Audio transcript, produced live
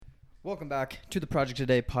Welcome back to the Project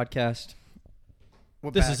Today podcast.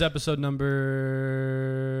 This is episode number...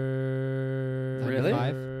 Really?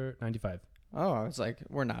 95. Oh, I was like,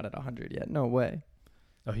 we're not at 100 yet. No way.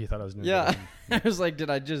 Oh, you thought I was... Yeah. I was like, did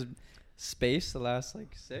I just space the last,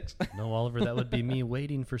 6? No, Oliver, that would be me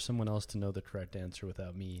waiting for someone else to know the correct answer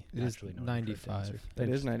without me It is actually knowing 95. the correct answer. It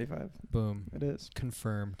is 95. Boom. It is.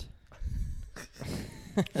 Confirmed.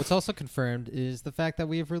 What's also confirmed is the fact that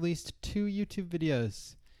we have released 2 YouTube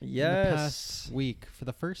videos in the past Yes. week for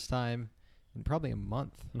the first time in probably a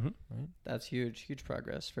month. Mm-hmm. Right? That's huge. Huge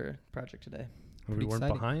progress for Project Today. We Pretty weren't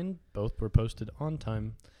exciting. behind. Both were posted on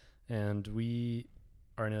time. And we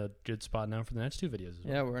are in a good spot now for the next 2 videos as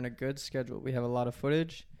well. Yeah, we're in a good schedule. We have a lot of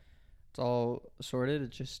footage. It's all sorted. It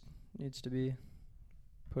just needs to be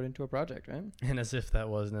put into a project, right? And as if that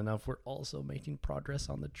wasn't enough, we're also making progress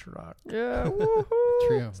on the truck. Yeah. Woohoo.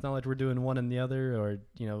 True. It's not like we're doing one and the other or,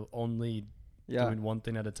 only Yeah. doing one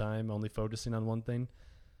thing at a time, only focusing on one thing.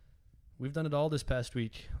 We've done it all this past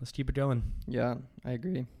week. Let's keep it going. Yeah, I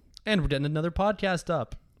agree. And we're getting another podcast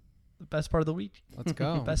up. The best part of the week. Let's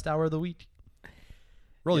go. Best hour of the week.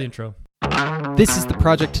 Roll the Yeah. intro. This is the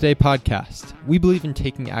Project Today podcast. We believe in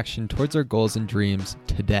taking action towards our goals and dreams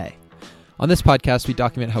today. On this podcast, we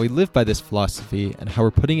document how we live by this philosophy and how we're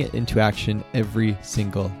putting it into action every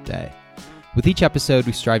single day. With each episode,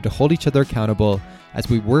 we strive to hold each other accountable as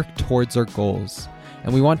we work towards our goals,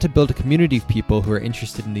 and we want to build a community of people who are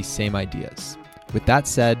interested in these same ideas. With that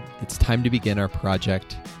said, it's time to begin our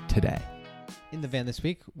project today. In the van this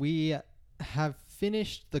week, we have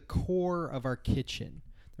finished the core of our kitchen.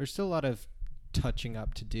 There's still a lot of touching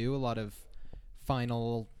up to do, a lot of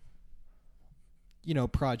final,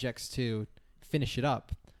 projects to finish it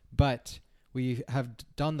up, but we have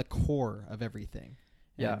done the core of everything.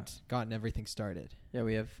 Yeah. And gotten everything started. Yeah,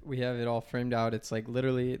 we have it all framed out. It's like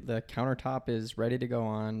literally the countertop is ready to go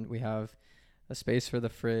on. We have a space for the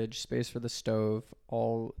fridge, space for the stove,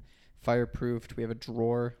 all fireproofed. We have a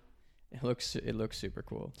drawer. It looks super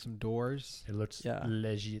cool. Some doors. It looks Yeah.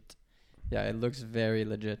 legit. Yeah, it looks very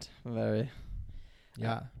legit. Very.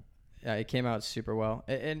 Yeah. Yeah, it came out super well.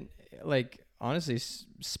 And honestly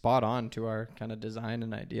spot on to our kind of design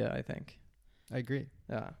and idea, I think. I agree.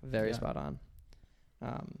 Yeah, very Yeah. spot on.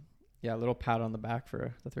 Yeah, a little pat on the back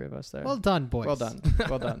for the 3 of us there. Well done, boys. Well done.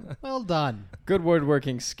 Well done. Well done. Good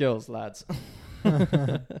woodworking skills, lads.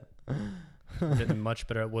 Getting much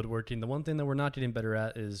better at woodworking. The one thing that we're not getting better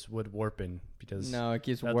at is wood warping because No, it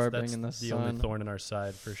keeps that's warping in the the sun. only thorn in our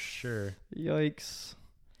side for sure. Yikes.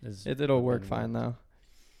 Is It'll work wood fine, though.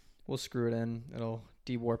 We'll screw it in. It'll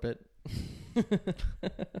de-warp it.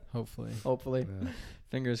 Hopefully. Hopefully. Yeah.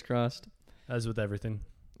 Fingers crossed. As with everything,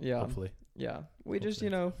 Yeah. hopefully. Yeah. We just,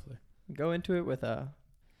 Hopefully. go into it with a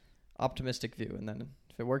optimistic view, and then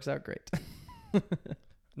if it works out, great.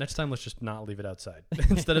 Next time, let's just not leave it outside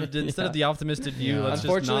instead of the optimistic view. Yeah. Let's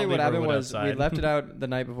Unfortunately, just not what leave our happened wood was we outside. left it out the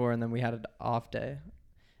night before, and then we had an off day.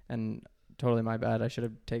 And totally my bad. I should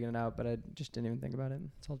have taken it out, but I just didn't even think about it.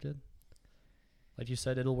 It's all good. Like you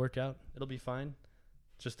said, it'll work out. It'll be fine.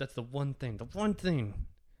 Just that's the one thing.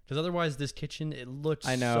 Because otherwise, this kitchen, it looks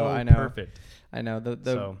I know. perfect. I know.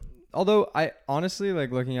 So, Although I honestly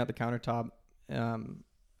looking at the countertop,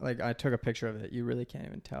 I took a picture of it. You really can't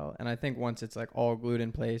even tell. And I think once it's all glued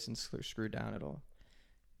in place and screwed down,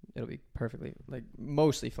 it'll be perfectly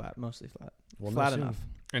mostly flat. we'll know Flat soon. enough.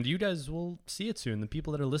 And you guys will see it soon. The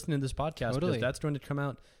people that are listening to this podcast, Totally. because that's going to come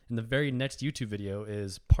out in the very next YouTube video,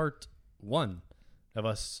 is part 1 of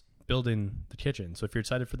us building the kitchen. So if you're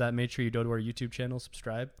excited for that, make sure you go to our YouTube channel,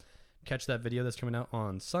 subscribe, catch that video that's coming out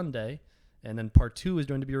on Sunday. And then part 2 is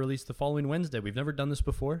going to be released the following Wednesday. We've never done this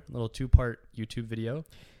before. A little 2-part YouTube video.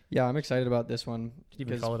 Yeah, I'm excited about this one. You could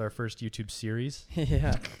even call it our first YouTube series.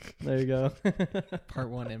 Yeah, there you go. Part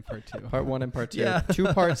 1 and part 2. Part 1 and part 2. Yeah.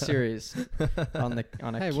 2-part series on a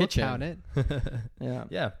Hey, kitchen. we'll count it. Yeah,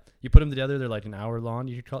 Yeah. You put them together, they're like an hour long.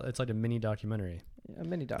 You could call it's like a mini documentary. a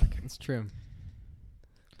mini doc. It's true.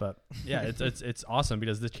 But yeah, it's awesome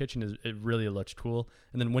because this kitchen it really looks cool.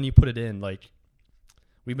 And then when you put it in,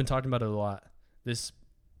 we've been talking about it a lot. This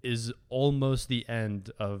is almost the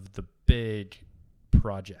end of the big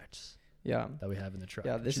projects Yeah, that we have in the truck.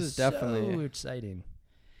 Yeah, this which is definitely- so exciting.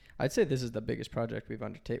 I'd say this is the biggest project we've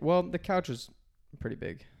undertaken. Well, the couch was pretty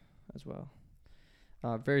big as well.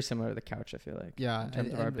 Very similar to the couch, I feel like. Yeah. in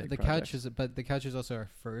terms of our And big the project. couch is also our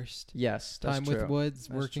first Yes, that's time true. with woods,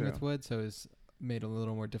 That's working true. with wood, so it's made a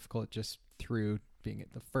little more difficult just through being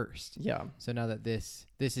at the first. Yeah, So now that this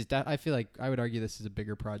is I feel like I would argue this is a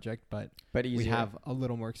bigger project, but but easier. we have a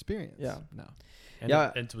little more experience. Yeah. No. And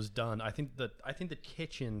Yeah. it was done. I think the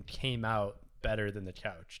kitchen came out better than the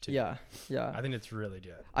couch too. Yeah. Yeah. I think it's really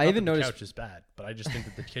good. I Not even that the noticed- couch is bad, but I just think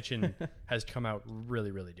that the kitchen has come out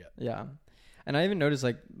really, really good. Yeah. And I even noticed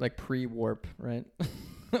like pre-warp, right?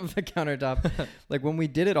 Of the countertop. Like when we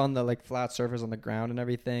did it on the like flat surface on the ground and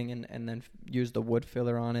everything and then used the wood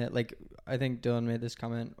filler on it. Like I think Dylan made this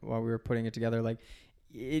comment while we were putting it together. Like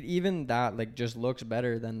it even that like just looks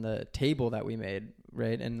better than the table that we made,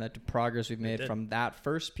 right? And the progress we've made did. from that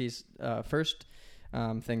first piece,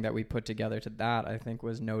 thing that we put together to that, I think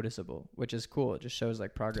was noticeable, which is cool. It just shows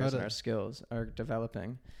like progress Totally. in our skills are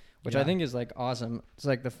developing, which Yeah. I think is like awesome. It's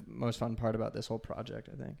like the most fun part about this whole project,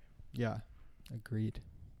 I think. Yeah, agreed.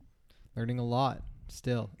 Learning a lot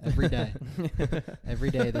still every day. Every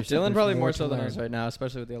day. There's Dylan probably more to so than learn. us right now,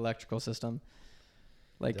 especially with the electrical system.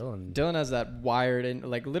 Like Dylan. Dylan has that wired in,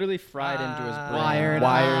 like literally fried into his brain.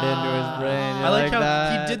 Wired. into his brain. I like how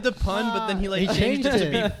that. he did the pun, but then he like He changed it changed to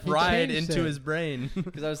it. be He fried changed into it. his brain.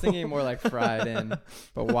 Because I was thinking more like fried in,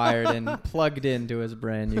 but wired in, plugged into his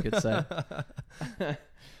brain, you could say.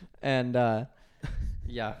 And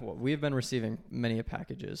yeah, well, we've been receiving many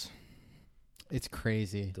packages. It's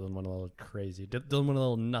crazy. Dylan went a little crazy. Dylan went a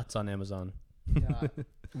little nuts on Amazon. Yeah.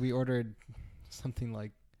 We ordered something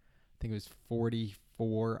like, I think it was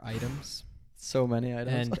 44 items. So many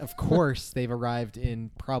items. And of course, they've arrived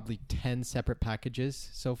in probably 10 separate packages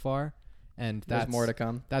so far. And There's that's more to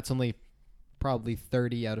come. That's only probably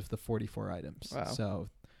 30 out of the 44 items. Wow. So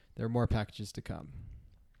there are more packages to come.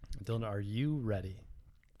 Dylan, are you ready,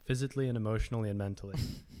 physically and emotionally and mentally,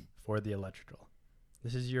 for the electrical?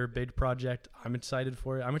 This is your big project. I'm excited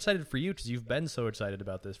for it. I'm excited for you because you've been so excited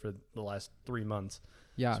about this for the last 3 months.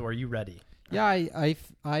 Yeah. So are you ready? Yeah,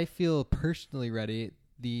 I feel personally ready.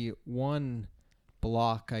 The one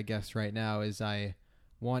block, I guess, right now is I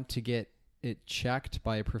want to get it checked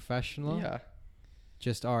by a professional. Yeah.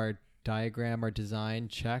 Just our diagram, our design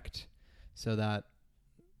checked so that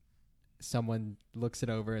someone looks it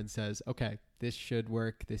over and says, okay, this should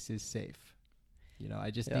work. This is safe. You know,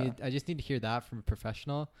 I just need to hear that from a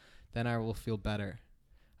professional. Then I will feel better.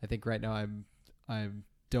 I think right now I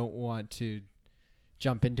don't want to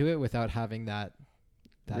jump into it without having that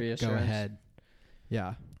go Reassurance. ahead.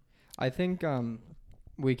 Yeah. I think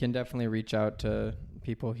we can definitely reach out to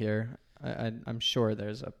people here. I'm sure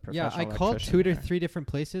there's a professional Yeah, I called electrician 2 to there. 3 different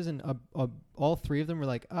places, and all 3 of them were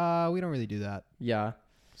like, we don't really do that. Yeah.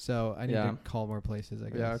 So I need Yeah. to call more places, I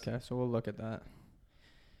guess. Yeah, okay. So we'll look at that.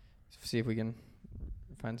 See if we can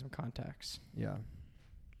find some contacts. Yeah.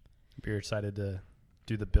 You're excited to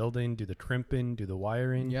do the building, do the crimping, do the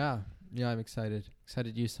wiring? Yeah. Yeah, I'm excited.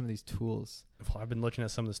 Excited to use some of these tools. Well, I've been looking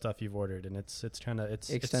at some of the stuff you've ordered, and it's kind of it's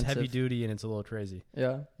Extensive. heavy duty and it's a little crazy.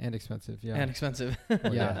 Yeah. And expensive, yeah. And expensive.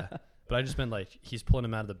 Well, Yeah. But I just meant like he's pulling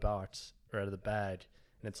them out of the box or out of the bag,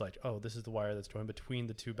 and it's like, oh, this is the wire that's going between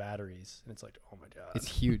the 2 batteries, and it's like, oh my god, It's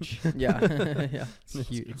huge. yeah. yeah. It's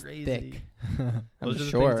huge. It's crazy. thick. Those are the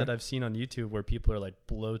sure. things that I've seen on YouTube where people are like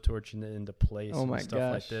blowtorching it into place Oh and my stuff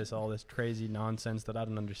like gosh. this, all this crazy nonsense that I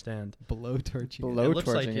don't understand. Blow torching. Blow- It looks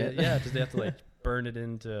like torching it, it. yeah, because they have to like burn it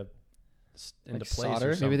into Like place solder? or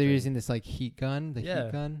Maybe something. Maybe they're using this like heat gun. The Yeah.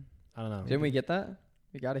 heat gun. I don't know. Didn't we get that?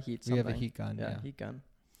 We got a heat We something. have a heat gun. Yeah, Yeah. heat gun.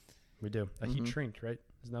 We do a heat Mhm. shrink, right?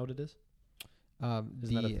 Isn't that what it is? Um,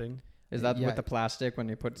 Isn't that a thing? Is that Yeah. with the plastic when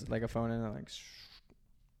you put like a phone in it? Like,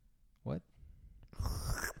 What?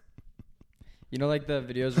 You know, like the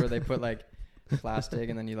videos where they put like plastic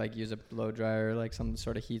and then you like use a blow dryer, like some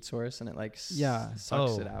sort of heat source, and it like Yeah.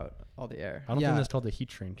 sucks Oh. it out, all the air. I don't Yeah. think that's called a heat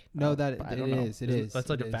shrink. No, Oh, that I it don't know. is. It is. That's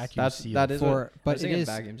like It a is. vacuum That's- seal. that is For was but it thinking is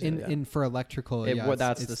vacuum seal, in yeah. in for electrical. It- Yeah, well, it's-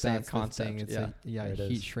 that's it's the same that's concept, thing. It's yeah. a There it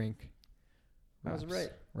heat is. shrink. I was right.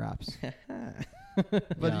 Wraps. But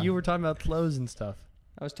Yeah. you were talking about clothes and stuff.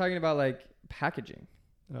 I was talking about like packaging,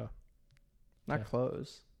 Oh, not Yeah.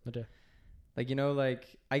 clothes. okay. Like, you know,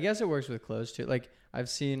 like I guess it works with clothes too. Like I've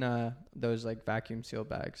seen those like vacuum seal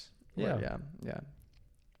bags. where- Yeah. yeah.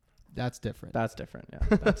 That's different. That's different. Yeah.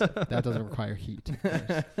 That's different. That doesn't require heat. Of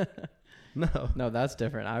course. No. No, that's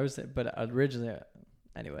different. I was, but originally,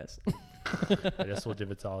 anyways, I guess we'll give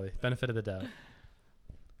it to Ollie. Benefit of the doubt.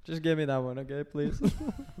 just give me that one, okay, please.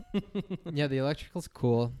 Yeah, the electrical's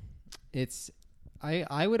cool. It's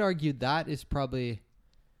I would argue that is probably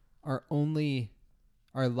our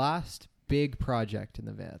last big project in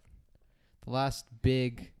the van. The last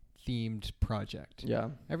big themed project.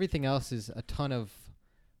 Yeah, Everything else is a ton of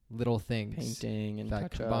little things painting and that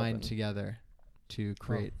touch combine up. together to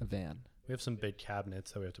create a van. We have some big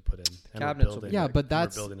cabinets that we have to put in. And Cabinets we're will be building, Yeah, big. but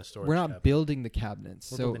that's we're building a storage we're not cabinet. building the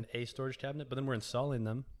cabinets. We're So building a storage cabinet, but then we're installing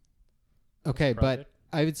them. okay, but Project.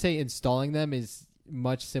 I would say installing them is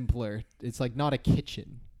much simpler. It's like not a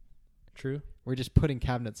kitchen. True. We're just putting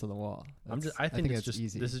cabinets on the wall. I think it's that's just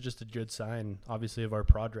easy. this is just a good sign, obviously, of our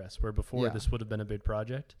progress. Where before Yeah. this would have been a big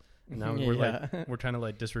project, and now we're like we're kind of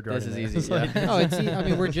like disregarding. This is it. easy, It's like- yeah. No, it's. I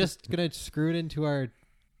mean, we're just gonna screw it into our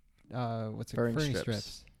Furring furring strips.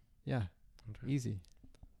 strips. Yeah, Okay. easy.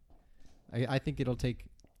 I think it'll take.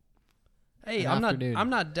 Hey, An afternoon. I'm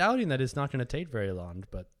not doubting that it's not going to take very long,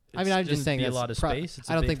 but I mean, I'm just gonna saying be a that's lot of pro- space. It's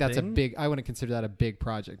I don't a think big that's thing. a big. I wouldn't consider that a big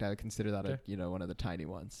project. I would consider that Okay. one of the tiny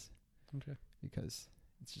ones. Okay. Because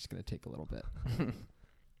it's just gonna take a little bit.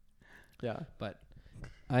 Yeah. But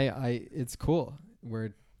it's cool.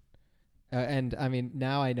 And I mean,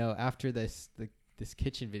 now I know after this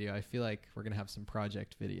kitchen video, I feel like we're gonna have some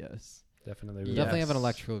project videos. Definitely. We'll we definitely will. have an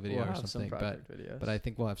electrical video We'll or have something, some project videos. but I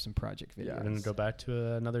think we'll have some project videos. Yeah. We're going to go back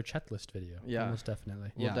to another checklist video. Yeah. Almost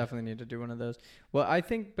definitely. We'll Yeah. definitely need to do one of those. Well, I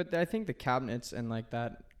think the cabinets and like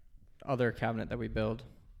that other cabinet that we build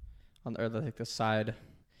on the side,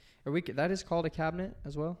 that is called a cabinet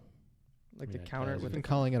as well, like Yeah, the it counter does. We've with been the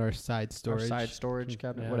calling it our side storage. Our side storage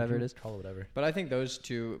cabinet, Yeah, whatever we it can is. Call it whatever. But I think those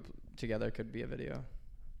two together could be a video,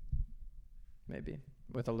 maybe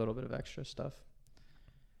with a little bit of extra stuff,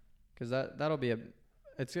 because that'll be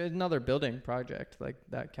it's another building project. Like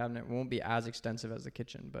that cabinet won't be as extensive as the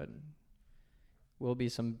kitchen, but will be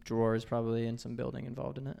some drawers probably and some building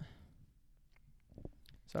involved in it.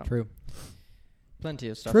 So True. plenty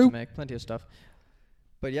of stuff True. to make, plenty of stuff.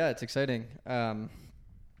 But yeah, it's exciting. I don't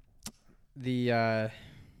know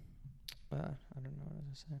what I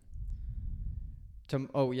was gonna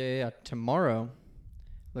say. Tomorrow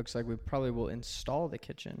looks like we probably will install the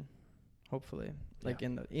kitchen, hopefully, like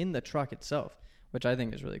in the truck itself, which I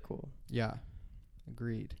think is really cool. Yeah.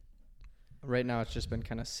 Agreed. Right now, it's just been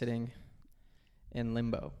kind of sitting in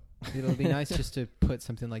limbo. It'll be nice just to put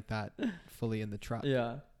something like that fully in the truck.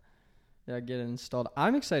 Yeah, get it installed.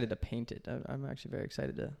 I'm excited to paint it. I'm actually very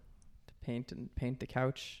excited to paint the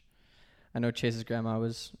couch. I know Chase's grandma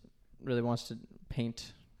really wants to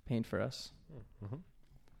paint for us. Mm-hmm.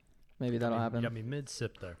 Maybe that'll happen. You got me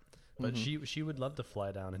mid-sip there. But Mhm. she would love to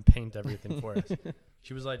fly down and paint everything for us.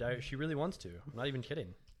 She was like, she really wants to. I'm not even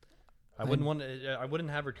kidding. I wouldn't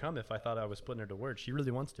have her come if I thought I was putting her to work. She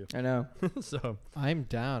really wants to. I know. So I'm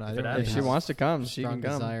down. I If don't it really If she have wants to come, a she strong can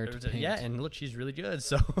come. desire to paint. yeah, and look, she's really good.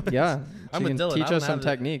 So Yeah, I'm she with can Dylan. I teach don't us some have the-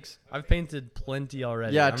 techniques. I've painted plenty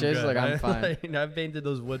already. Yeah, I'm Chase is good. like, I'm fine. Like, I've painted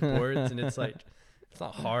those wood boards, and it's like, it's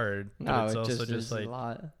not hard. But No, it's it also just is like, a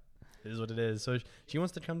lot. it is what it is. So she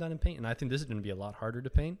wants to come down and paint, and I think this is going to be a lot harder to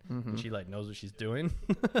paint. Mhm. And she like knows what she's doing.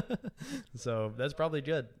 So that's probably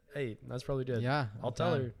good. Hey, that's probably good. Yeah. I'll I'm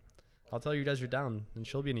tell down. her. I'll tell her you guys are down, and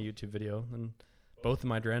she'll be in a YouTube video. And both of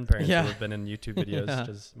my grandparents Yeah. will have been in YouTube videos Yeah.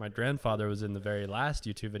 because my grandfather was in the very last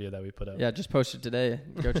YouTube video that we put up. Yeah, just posted today.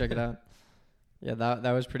 Go check it out. Yeah,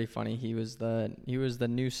 that was pretty funny. He was the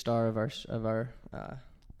new star of our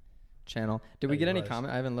channel. Did we Yeah, get he any was.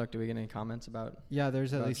 comment? I haven't looked. Did we get any comments about? Yeah,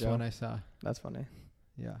 there's at About least Joe. one I saw. That's funny.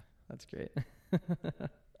 Yeah. That's great.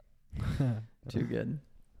 Too good.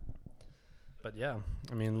 But yeah,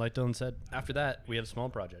 I mean, like Dylan said, after that, we have small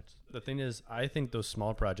projects. The thing is, I think those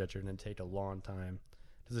small projects are going to take a long time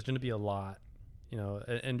because it's going to be a lot,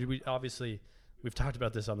 and we obviously, we've talked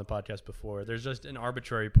about this on the podcast before. There's just an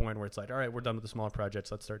arbitrary point where it's like, all right, we're done with the small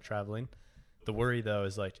projects. Let's start traveling. The worry, though,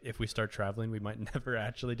 is like if we start traveling, we might never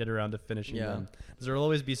actually get around to finishing Yeah. them. 'Cause there will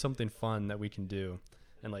always be something fun that we can do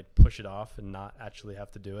and like push it off and not actually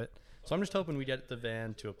have to do it. So I'm just hoping we get the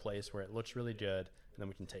van to a place where it looks really good and then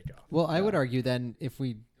we can take off. Well, I would Yeah. argue then if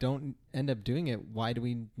we don't end up doing it, why do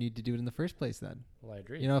we need to do it in the first place then? Well, I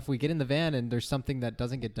agree. If we get in the van and there's something that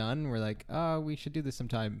doesn't get done, we're like, oh, we should do this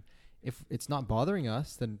sometime. If it's not bothering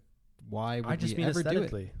us, then why would I just we mean ever do it?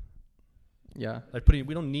 aesthetically. Yeah. Like we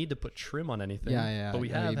don't need to put trim on anything. Yeah. But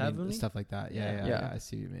we I know you have mean we? stuff like that. Yeah. Yeah. I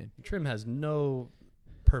see what you mean. Trim has no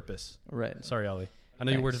purpose. Right. Sorry, Ollie. I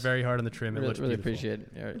know you worked Thanks. very hard on the trim. It Really, looks really beautiful. appreciate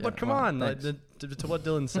it. But come on, like, thanks. to what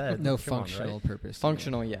Dylan said. No come on, functional right? purpose.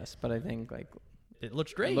 Functional, yes, but I think like It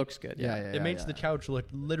looks great. it looks good. Yeah. It makes the couch look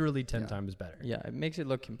literally 10 Yeah. times better. Yeah, it makes it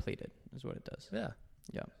look completed. Is what it does. Yeah.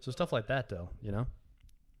 Yeah. So stuff like that, though,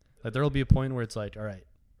 like there will be a point where it's like, all right,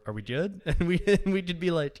 are we good? And we could be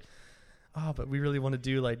like, oh, but we really want to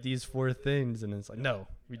do like these 4 things, and it's like, no,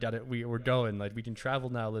 we got it. We're going. Like we can travel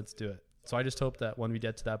now. Let's do it. So I just hope that when we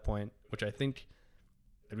get to that point, which I think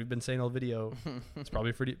that we've been saying all video, it's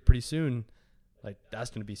probably pretty soon. Like that's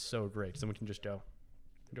going to be so great. 'Cause then we can just go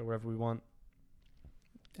wherever we want.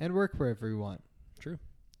 And work wherever we want. True.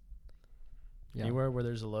 Yeah. Anywhere where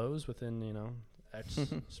there's a Lowe's within X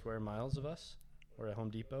square miles of us, or a Home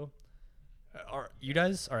Depot. Are you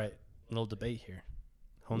guys all right? Little debate here.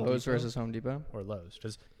 Home Lowe's Depot versus Home Depot. or Lowe's?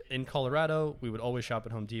 Because in Colorado, we would always shop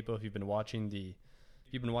at Home Depot. If you've been watching the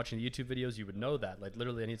YouTube videos, you would know that. Like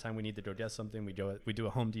literally anytime we need to go get something, we do a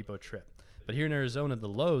Home Depot trip. But here in Arizona, the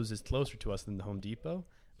Lowe's is closer to us than the Home Depot.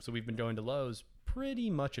 So we've been going to Lowe's pretty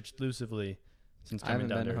much exclusively since coming down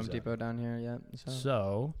to I haven't been to Home Arizona. Depot down here yet.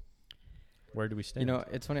 So where do we stand? You know,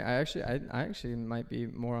 it's funny. I actually might be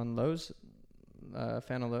more on Lowe's,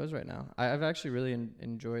 fan of Lowe's right now. I've actually really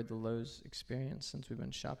enjoyed the Lowe's experience since we've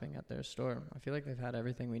been shopping at their store. I feel like they've had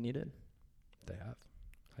everything we needed. They have.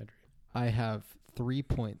 I agree. I have 3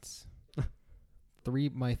 points.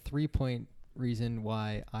 My 3-point reason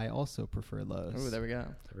why I also prefer Lowe's Oh, there we go.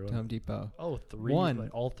 to Home Depot. Oh, 3. One.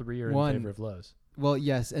 Like all 3 are One. in favor of Lowe's. Well,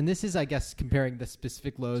 yes, and this is, I guess, comparing the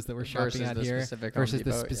specific Lowe's that we're shopping at here versus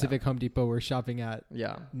the specific Home Depot we're shopping at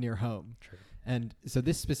near home. True. And so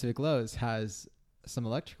this specific Lowe's has some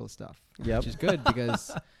electrical stuff, Yep. which is good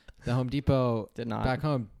because the Home Depot Did not. back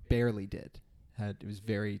home barely did. It was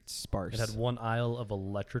very sparse. It had one aisle of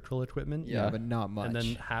electrical equipment. yeah, but not much. And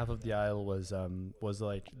then half of the aisle was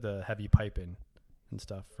like the heavy piping and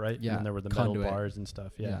stuff, right? Yeah, And then there were the conduit. metal bars and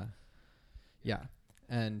stuff. Yeah. Yeah.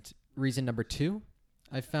 And reason number 2,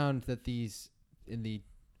 I found that these in the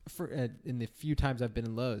few times I've been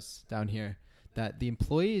in Lowe's down here, that the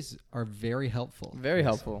employees are very helpful. Very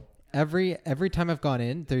helpful. Every time I've gone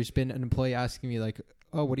in, there's been an employee asking me like,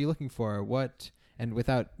 "Oh, what are you looking for? What?" And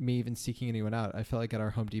without me even seeking anyone out, I felt like at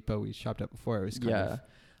our Home Depot we shopped at before, it was kind of a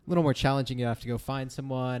little more challenging. You'd have to go find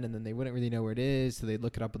someone, and then they wouldn't really know where it is, so they'd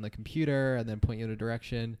look it up on the computer and then point you in a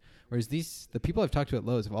direction. Whereas the people I've talked to at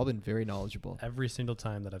Lowe's have all been very knowledgeable. Every single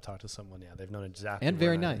time that I've talked to someone, they've known exactly. And where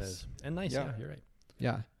very an item nice. is. And nice. Yeah. Yeah, you're right.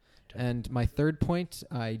 Yeah. Okay. And my 3rd point,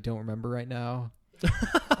 I don't remember right now.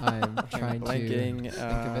 I'm trying Blanking, to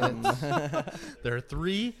think of it. There are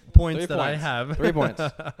 3 points 3 that I points. have. 3 points.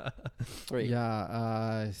 3.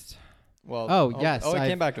 Yeah. Well. Yes, Oh, it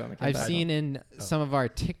came back to him. I've seen in some of our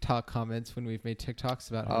TikTok comments when we've made TikToks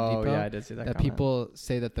about Home Oh Depot yeah, I did see that. that comment. people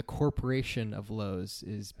say that the corporation of Lowe's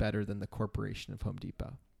is better than the corporation of Home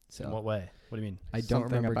Depot. So In what way? What do you mean? I don't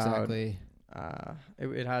Something remember about exactly.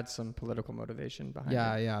 It had some political motivation behind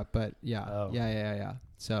Yeah, it. yeah, but yeah, Oh. yeah.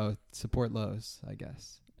 So support Lowe's, I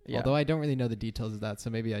guess. Yeah. Although I don't really know the details of that, so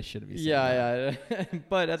maybe I shouldn't be saying that. Yeah.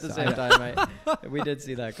 But at the So same I- time, we did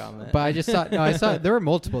see that comment. But I just saw. No, I saw. There were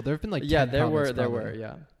multiple. There have been like 10 there comments were, probably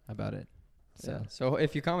yeah. about it. So Yeah. So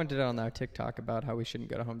if you commented on our TikTok about how we shouldn't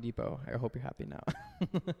go to Home Depot, I hope you're happy now.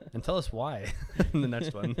 And tell us why in the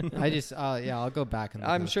next one. I just, I'll go back and. Look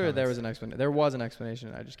at I'm those sure there was comments. an explanation. There was an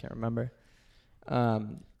explanation. I just can't remember.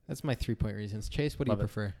 That's my 3-point reasons. Chase, what do you Love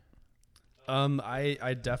it. prefer?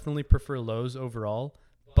 I definitely prefer Lowe's overall,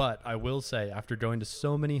 but I will say after going to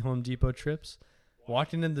so many Home Depot trips,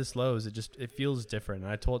 walking in this Lowe's, it feels different.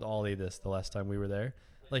 And I told Ollie this the last time we were there.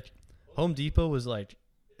 Like Home Depot was like,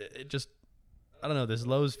 it just, I don't know. This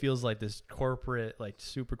Lowe's feels like this corporate, like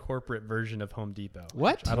super corporate version of Home Depot.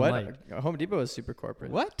 What? I don't like. Home Depot is super corporate.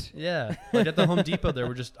 What? Yeah, like at the Home Depot, there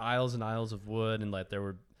were just aisles and aisles of wood, and like they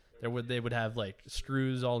would have like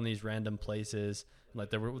screws all in these random places. Like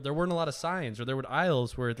there weren't a lot of signs, or there were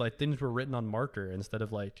aisles where like things were written on marker instead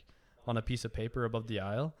of like on a piece of paper above the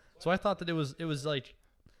aisle. So I thought that it was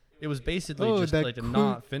basically just like a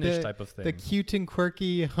not finished type of thing. The cute and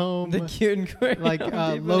quirky home, The cute and quirky like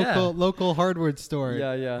Home Depot. local hardware store.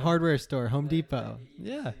 Yeah. Hardware store, Home Depot.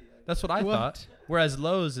 Yeah, that's what I What? thought. Whereas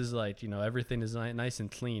Lowe's is like, everything is nice and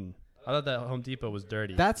clean. I thought that Home Depot was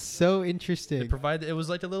dirty. That's so interesting. It was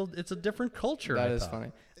like it's a different culture. That I is thought.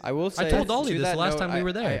 funny. I will say. told Ollie to this that last note, time we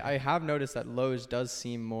were there. I have noticed that Lowe's does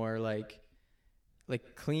seem more like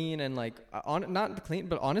clean and like not clean,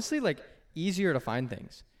 but honestly like easier to find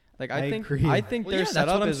things. Like I think agree. I think Well, their yeah, that's what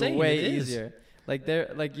setup I'm is saying, way it is. easier. Like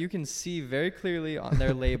they're like you can see very clearly on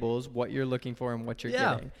their labels what you're looking for and what you're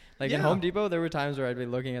Yeah. getting. Like in Yeah. Home Depot, there were times where I'd be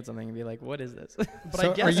looking at something and be like, "What is this?" But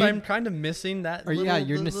So I guess are you- I'm kind of missing that. Are you- little, yeah,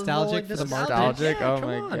 you're the little, nostalgic for the market? Nostalgic? Yeah, Oh come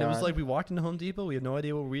my on. It was God. like we walked into Home Depot. We have no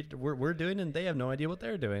idea what we're doing, and they have no idea what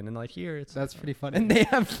they're doing. And like here, it's That's pretty funny. and they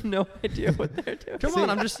have no idea what they're doing. come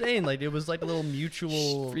on. I'm just saying, like it was like a little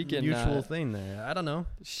mutual Freaking, thing there. I don't know.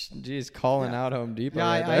 Jeez, calling out Home Depot. Yeah,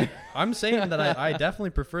 right I- there. I'm saying that I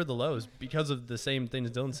definitely prefer the Lowe's because of the same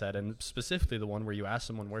things Dylan said, and specifically the one where you ask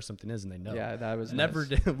someone where something is and they know. Yeah, that was Never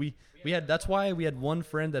nice. did we had. That's why we had one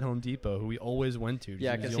friend at Home Depot who we always went to.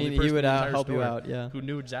 Yeah, was the because only he person would in the entire help you store out. Yeah. who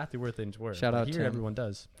knew exactly where things were. Shout But out here, Tim. everyone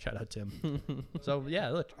does. Shout out Tim. So yeah,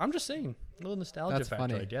 look, I'm just saying, a little nostalgia That's factor,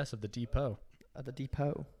 funny. I guess, of the depot. At the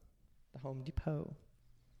depot, the Home Depot.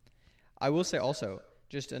 I will say also,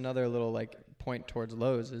 just another little like point towards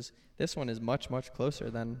Lowe's is this one is much closer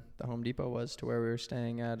than the Home Depot was to where we were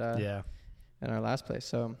staying at Yeah, in our last place.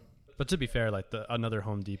 So But to be fair, like another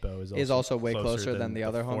Home Depot is also way closer than the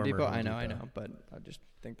other Home former Depot. I know, but I just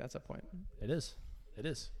think that's a point. It is.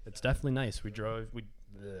 It's definitely nice. We drive.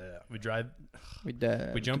 We jump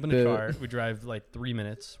in the car. We drive like 3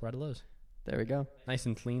 minutes. We're at a Lowe's. There we go. Nice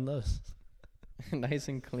and clean Lowe's. Nice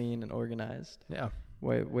and clean and organized. Yeah.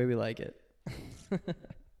 Way we like it.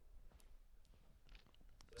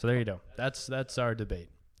 So there you go. That's our debate.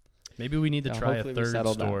 Maybe we need to try a third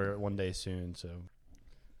store one day soon. So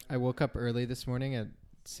I woke up early this morning at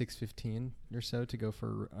 6:15 or so to go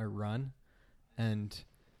for a run, and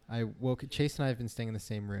Chase and I have been staying in the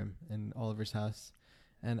same room in Oliver's house,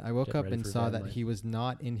 and I woke up and saw that he was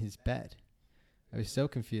not in his bed. I was so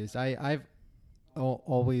confused. I've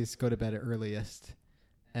always go to bed earliest,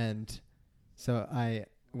 and so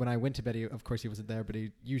when I went to bed, of course he wasn't there, but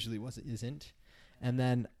he usually isn't. And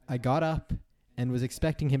then I got up and was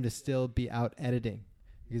expecting him to still be out editing,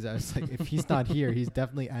 because I was like, if he's not here, he's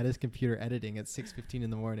definitely at his computer editing at 6:15 in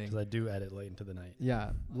the morning. Because I do edit late into the night.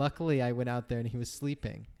 Yeah. Luckily, I went out there and he was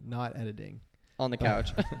sleeping, not editing. On the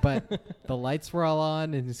couch. But the lights were all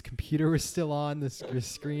on and his computer was still on. The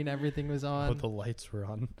screen, everything was on. Oh, the lights were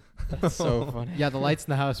on. That's so funny. Yeah, the lights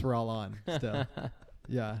in the house were all on still.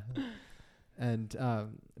 Yeah. And,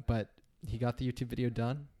 but he got the YouTube video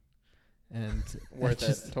done. And worth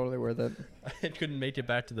it. Totally worth it. I couldn't make it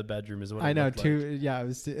back to the bedroom is what I know too. Like. Yeah, it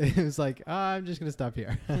was like, I'm just going to stop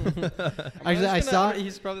here. Actually,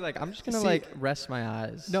 he's probably like, I'm just going to rest my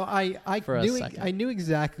eyes. No, I knew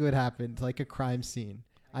exactly what happened, like a crime scene.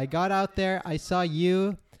 I got out there, I saw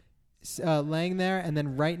you laying there, and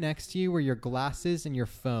then right next to you were your glasses and your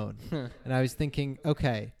phone. And I was thinking,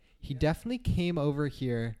 okay, he definitely came over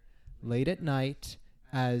here late at night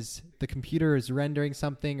as the computer is rendering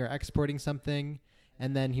something or exporting something,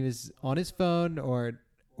 and then he was on his phone or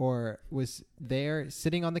was there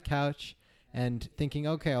sitting on the couch and thinking,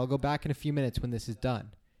 okay, I'll go back in a few minutes when this is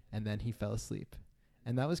done. And then he fell asleep.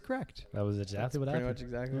 And that was correct. That was exactly what happened. Pretty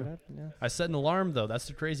much exactly what happened, yeah. I set an alarm, though. That's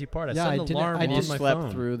the crazy part. I set an alarm on my phone. You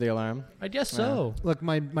slept through the alarm? I guess so. Look,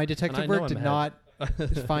 my detective work did not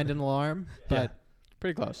find an alarm, but... Yeah.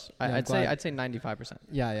 Pretty close. Yeah, I'd say 95%.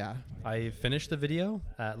 Yeah. I finished the video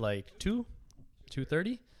at like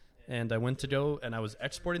 2:30, and I went to go, and I was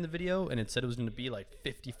exporting the video, and it said it was going to be like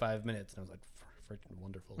 55 minutes, and I was like, freaking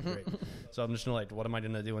wonderful, great. So I'm just gonna what am I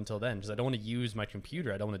gonna do until then? Because I don't want to use my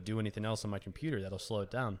computer. I don't want to do anything else on my computer that'll slow it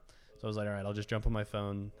down. So I was like, all right, I'll just jump on my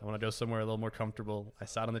phone. I want to go somewhere a little more comfortable. I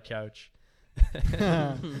sat on the couch,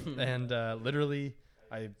 and literally,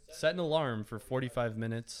 I set an alarm for 45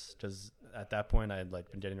 minutes because at that point I had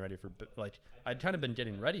been getting ready for I'd kind of been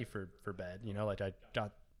getting ready for bed, I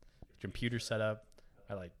got the computer set up,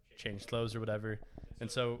 I changed clothes or whatever, and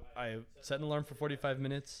so I set an alarm for 45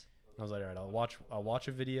 minutes. I was like, all right, I'll watch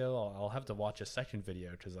a video. I'll have to watch a second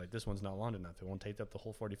video because this one's not long enough. It won't take up the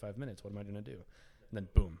whole 45 minutes. What am I gonna do? And then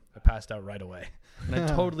boom, I passed out right away, and I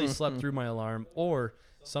totally slept through my alarm, or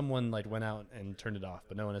someone went out and turned it off,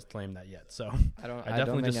 but no one has claimed that yet. So I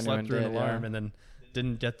definitely just slept through an alarm and then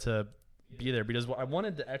didn't get to be there because I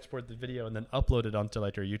wanted to export the video and then upload it onto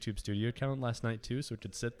our YouTube Studio account last night too, so it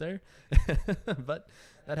could sit there. But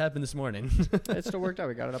that happened this morning. It still worked out.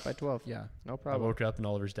 We got it up by 12. Yeah, no problem. I woke up and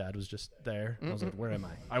Oliver's dad was just there. I was like, where am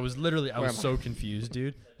I? I was so confused,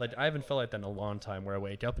 dude. I haven't felt like that in a long time where I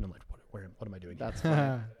wake up and I'm like, what am I doing? That's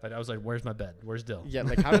funny. I was like, where's my bed? Where's Dill? Yeah,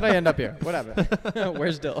 how did I end up here? What happened?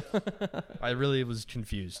 Where's Dill? I really was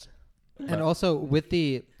confused. And also with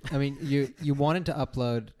you wanted to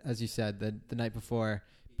upload, as you said, the night before,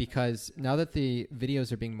 because now that the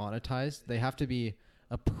videos are being monetized, they have to be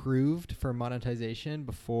approved for monetization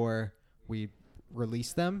before we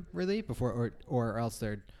release them, really, or else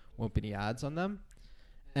there won't be any ads on them.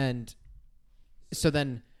 And so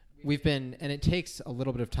then and it takes a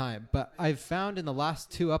little bit of time, but I've found in the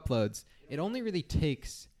last 2 uploads, it only really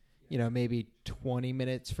takes, maybe 20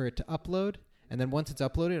 minutes for it to upload. And then once it's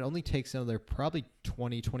uploaded, it only takes another probably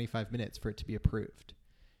 20, 25 minutes for it to be approved.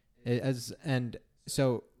 And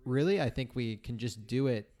so really, I think we can just do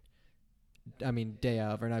it, day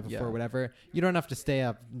of or night before, whatever. You don't have to stay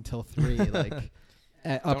up until 3,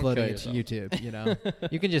 uploading it to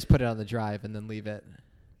YouTube, You can just put it on the drive and then leave it.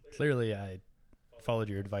 Clearly, I followed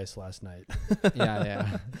your advice last night.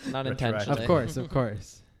 Yeah. Not intentionally. Of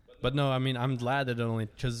course. But no, I'm glad that it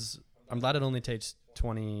only takes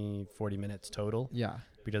 20-40 minutes total. Yeah.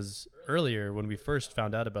 Because earlier when we first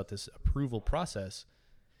found out about this approval process,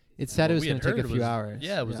 it said it was going to take a few hours.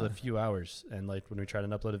 Yeah, it was a few hours. And when we tried to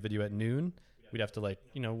upload a video at noon, we'd have to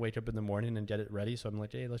wake up in the morning and get it ready. So I'm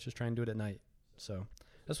like, hey, let's just try and do it at night. So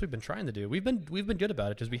that's what we've been trying to do. We've been good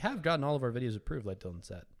about it because we have gotten all of our videos approved, like Dylan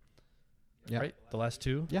said. Yeah. right? The last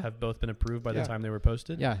two Yeah. have both been approved by the Yeah. time they were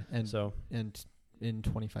posted. Yeah, and So in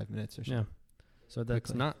 25 minutes or so. yeah. So that's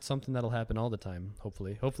Quickly. not something that'll happen all the time.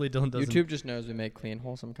 Hopefully Dylan doesn't. YouTube just knows we make clean,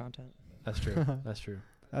 wholesome content. That's true. That's true.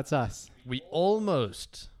 That's us. We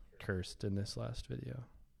almost cursed in this last video.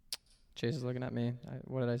 Chase is looking at me.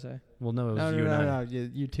 What did I say? Well, no, it was No, you no, and no, I. no.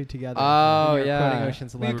 You two together. Oh, You're yeah. quoting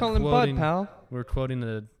Ocean's Who you We're 11. calling Bud, quoting- pal? We're quoting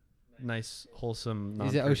a nice, wholesome,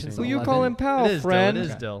 Is it Ocean's Who non-cursing. you 11? calling pal, It is friend? Dill. It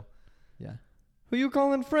is Okay. Dill. Yeah. Who you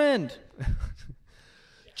calling friend?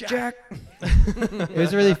 Jack. It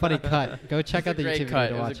was a really funny cut. Go check out the Great YouTube cut. video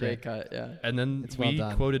to It was watch a great it. cut. Yeah. And then It's well we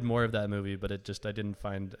done. quoted more of that movie, but it just I didn't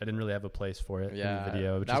really have a place for it Yeah. in the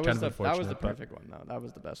video, which that is was kind of the unfortunate. that was the but perfect one though. That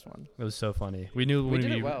was the best one. It was so funny. We knew We when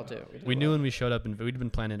did we it well too. we knew when we showed up, and we'd been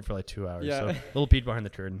planning it for like 2 hours. Yeah. So little peek behind the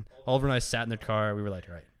curtain. Oliver and I sat in the car. We were like,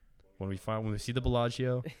 all right, when we see the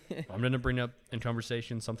Bellagio, I'm gonna bring up in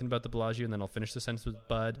conversation something about the Bellagio, and then I'll finish the sentence with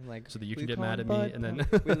Bud, I'm like, so that you "We can get call mad him at me, Bud, and then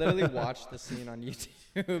Bud." We literally watched the scene on YouTube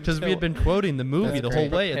because we had been quoting the movie That's the whole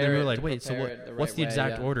great. way, and then we were Prepare it like, to wait, so prepare what? it the What's right the way,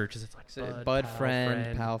 exact yeah. order? Because it's like So, Bud, Bud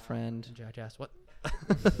friend, pal and friend. Jackass. What?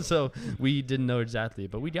 So we didn't know exactly,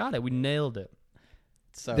 but we got it. We nailed it.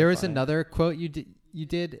 So There was funny. another quote you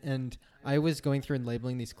did, and I was going through and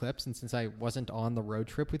labeling these clips, and since I wasn't on the road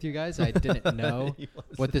trip with you guys, I didn't know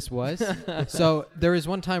what this was. So there was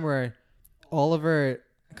one time where Oliver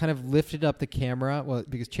kind of lifted up the camera, well,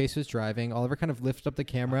 because Chase was driving. Oliver kind of lifted up the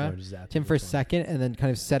camera, Tim for a second, and then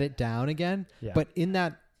kind of set it down again. Yeah. But in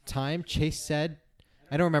that time, Chase said,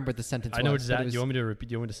 I don't remember what the sentence I know was. but exactly. it was- Do you want me to repeat?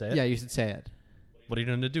 Do you want me to say it? Yeah, you should say it. What are you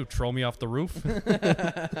going to do? Troll me off the roof?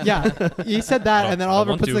 Yeah, he said that, and then I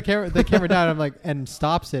Oliver want puts to. the camera down. I'm like, and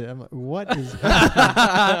stops it. I'm like, what is?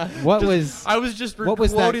 what was? I was just What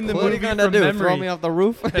was that quoting the quote? What are movie you gonna from do? memory. Throw me off the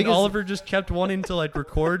roof? And Oliver just kept wanting to like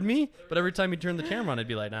record me, but every time he turned the camera on, I'd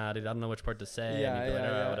be like, "Nah, dude, I don't know which part to say." Yeah, and he'd be like,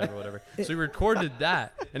 yeah, "Ah, yeah. whatever." So we recorded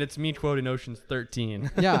that, and it's me quoting Ocean's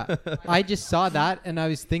 13. Yeah, I just saw that, and I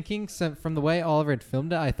was thinking from the way Oliver had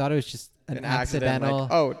filmed it, I thought it was just an accident, accidental,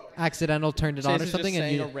 like, oh, accidental turned it Chase on or is just something, and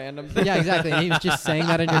saying you, a random thing. yeah, exactly. And he was just saying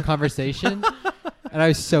that in your conversation, and I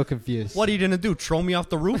was so confused. What are you gonna do? Troll me off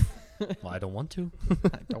the roof? Well, I don't want to.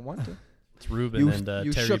 I don't want to. It's Ruben and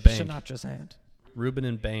you Terry shook Bank. Sinatra's hand. Ruben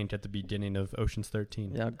and Bank at the beginning of Ocean's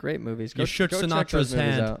 13. Yeah, great movies. You shook check Sinatra's those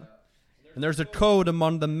movies hand. out. And there's a code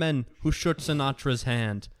among the men who shook Sinatra's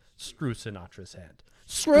hand. Screw Sinatra's hand.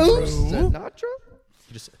 Screw Sinatra?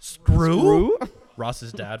 You just screw?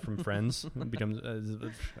 Ross's dad from Friends becomes.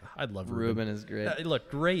 I love Ruben. Ruben is great.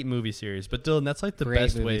 Look, great movie series, but Dylan, that's like the Great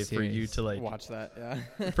best movie way for you series. to like Watch that.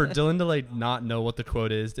 Yeah. for Dylan to like not know what the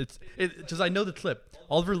quote is. It's because I know the clip.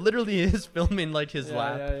 Oliver literally is filming like his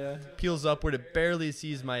lap, yeah. peels upward, it barely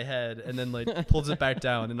sees my head, and then like pulls it back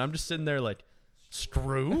down, and I'm just sitting there like,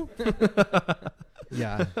 screw.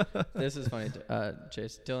 Yeah, This is funny.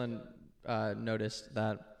 Chase, Dylan noticed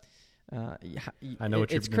that. I know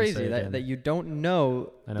what you're it's gonna crazy say that, again. that you don't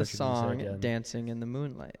know I know the what you're gonna say song again. "Dancing in the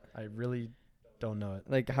Moonlight." I really don't know it.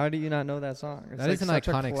 Like, how do you not know that song? It's That like is an such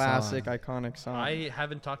iconic a classic, song. iconic song. I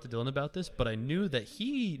haven't talked to Dylan about this, but I knew that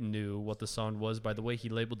he knew what the song was by the way he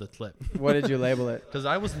labeled the clip. What did you label it? Because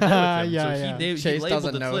I wasn't there with him, Yeah, so yeah. he Chase labeled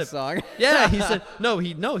doesn't the know clip. a song. Yeah, he said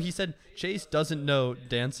he said Chase doesn't know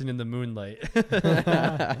 "Dancing in the Moonlight,"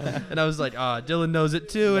 and I was like, Dylan knows it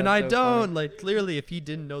too, and I That's so don't. funny. Like clearly, if he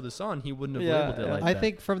didn't know the song, he wouldn't have Yeah, labeled it yeah. like I that.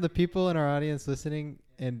 think from the people in our audience listening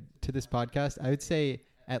and to this podcast, I would say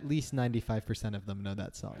at least 95% of them know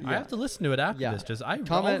that song. I have to listen to it after Yeah. this. Just Comment-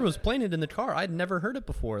 Oliver was playing it in the car. I'd never heard it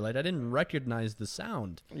before. Like I didn't recognize the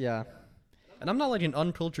sound, Yeah. and I'm not like an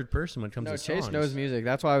uncultured person when it comes No, to Chase songs. knows music.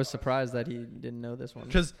 That's why I was surprised that he didn't know this one.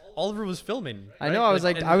 Because Oliver was filming. I right? know. I was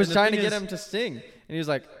like, and- I was and the trying to thing get is- him to sing, and he was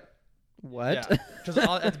like, "What?" Yeah, because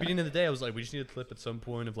at the beginning of the day, I was like, we just need a clip at some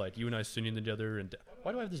point of like you and I singing together. And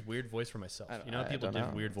why do I have this weird voice for myself? I don't- You know, how I people don't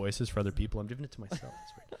give know. weird voices for other people. I'm giving it to myself.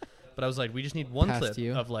 It's weird. But I was like, we just need one Past clip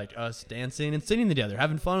you. of like us dancing and singing together,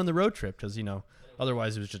 having fun on the road trip. Because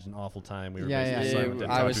otherwise it was just an awful time. We were Yeah, basically yeah. silent,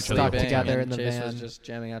 didn't I talk was to each stuck other the whole together time. in the Chase van. was just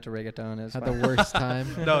jamming out to reggaeton. It was Had fine. the worst time.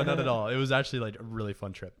 No, not at all. It was actually like a really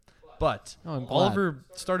fun trip. But Oh, I'm glad. Oliver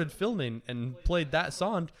started filming and played that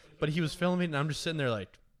song, but he was filming, and I'm just sitting there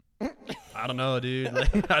like, I don't know, dude.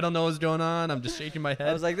 Like, I don't know what's going on. I'm just shaking my head.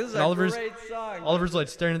 I was like, "This is And a Oliver's, great song." Oliver's like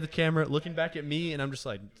staring at the camera, looking back at me, and I'm just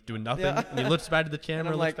like doing nothing. Yeah. And he looks back at the And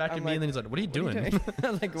camera, I'm looks like- back I'm at me, like, and then he's like, "What are you doing?"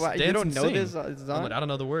 I'm like, "Why? Dance You don't and know sing. this I'm song?" like, I don't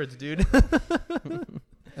know the words, dude.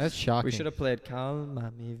 That's shocking. We should have played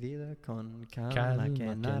 "Calma mi vida con calma, Calma que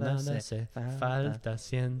que nada nada se se falta." falta,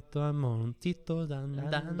 siento a montito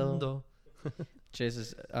andando. Chase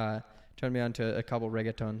has turned me on to a couple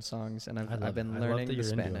reggaeton songs, and I love I've been it. I love learning that the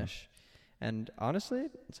you're into 'em. Spanish. And honestly,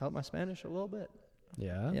 it's helped my Spanish a little bit.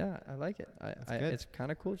 Yeah. Yeah, I like it. good. It's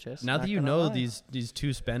kind of cool, Chase. Now Not that you gonna know lie. these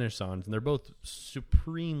two Spanish songs, and they're both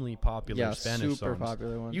supremely popular Spanish super songs.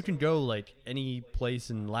 popular ones. You can go like any place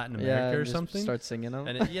in Latin yeah, America or just something, start singing them.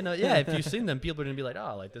 and if you sing them, people are gonna be like,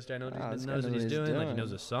 oh, like this guy knows, this guy knows what he's doing. Like he doing.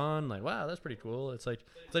 knows a song. Like wow, that's pretty cool. It's like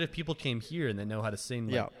if people came here and they know how to sing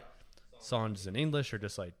like Yeah. songs in English or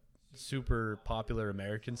just like super popular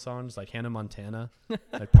American songs like Hannah Montana,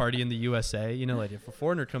 like Party in the USA. You know, like if a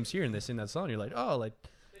foreigner comes here and they sing that song, you're like, oh, like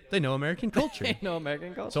they know American culture. They know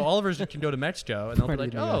American culture. So Oliver's can go to Mexico and they'll be Party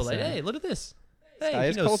like, in the oh, like USA. hey, look at this. This Hey, guy he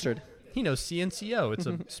is knows, cultured. he knows CNCO. It's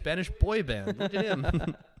a Spanish boy band. Look at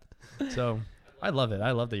him. So I love it.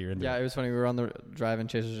 I love that you're into Yeah, it. it was funny. We were on the drive and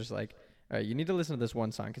Chase was just like, all right, you need to listen to this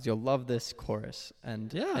one song because you'll love this chorus.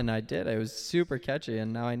 And Yeah. and I did. It was super catchy,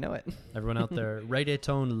 and now I know it. Everyone out there,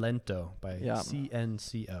 Reggaeton Lento by Yeah.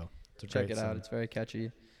 CNCO. It's a Check great it out. song. It's very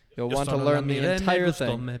catchy. You'll Yo want to solo learn la the miré, me entire gustó,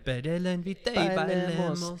 thing. me pedí, la invité y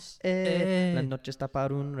bailemos. La noche está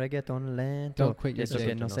para un reggaeton lento. Don't quit your Eso day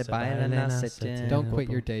que no job. se baila nace Don't tiempo. quit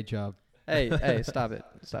your day job. Hey, stop it.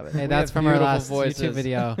 Stop it. Hey, We that's have from our beautiful last voices. YouTube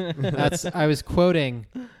video. I was quoting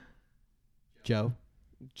Joe.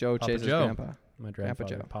 Joe Papa Chase's Joe. grandpa. My Grandpa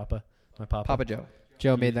grandfather, Joe. Papa. My papa. Papa Joe.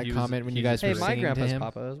 Joe He- made that he was- comment when you he's guys a were Hey, my singing to grandpa's him.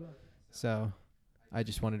 papa as well. So I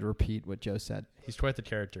just wanted to repeat what Joe said. He's quite the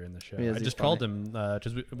character in the show. He is, I he's just called him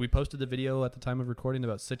because we posted the video at the time of recording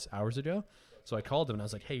about 6 hours ago. So I called him and I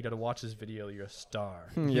was like, "Hey, you got to watch this video. You're a star."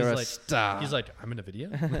 You're a like, star. He's like, "I'm in a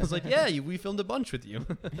video." I was like, "Yeah, we filmed a bunch with you."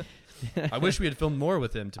 I wish we had filmed more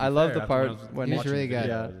with him. To be I love fair, the after part I was when He's watching really the good.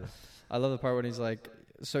 video. I love the part when he's like,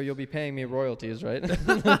 "So you'll be paying me royalties, right?"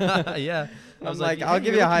 Yeah, I I'm was like, "Yeah, "I'll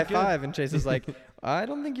give you're you a high looking good." five," and Chase is like, "I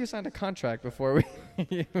don't think you signed a contract before we."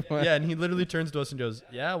 Yeah, and he literally turns to us and goes,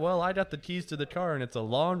 "Yeah, well, I got the keys to the car, and it's a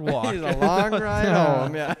long walk." He's a long ride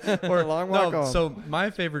home. Yeah, Or a long walk no, home. so my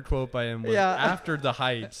favorite quote by him was Yeah. after the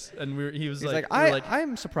heights, and he was he's like, like, we were like,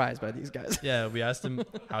 I'm surprised by these guys. yeah, we asked him,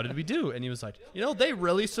 how did we do? And he was like, they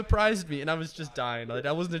really surprised me. And I was just dying. Like,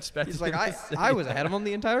 I wasn't expecting He's like, him to say I was ahead of them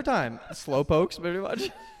the entire time. Slow pokes, pretty much.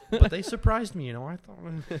 But they surprised me, I thought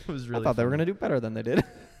it was really I thought they were funny. gonna do better than they did.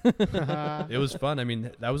 It was fun. I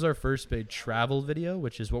mean, that was our first big travel video,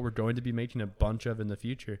 which is what we're going to be making a bunch of in the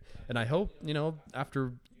future. And I hope,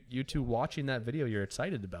 after you two watching that video, you're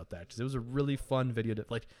excited about that because it was a really fun video.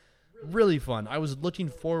 Really fun. I was looking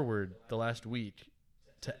forward the last week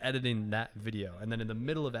to editing that video. And then in the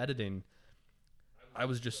middle of editing, I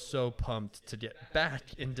was just so pumped to get back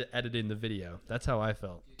into editing the video. That's how I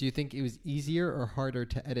felt. Do you think it was easier or harder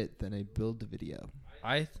to edit than a build video?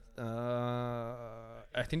 I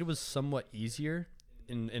think it was somewhat easier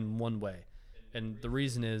in one way. And the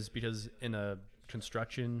reason is because in a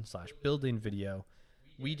construction/building video,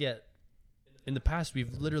 in the past,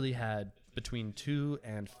 we've literally had between 2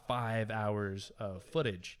 and 5 hours of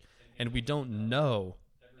footage, and we don't know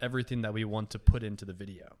everything that we want to put into the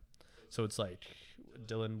video. So it's like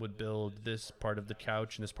Dylan would build this part of the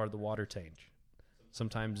couch and this part of the water tank.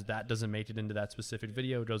 Sometimes that doesn't make it into that specific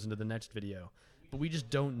video, it goes into the next video. But we just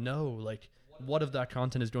don't know, what of that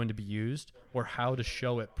content is going to be used or how to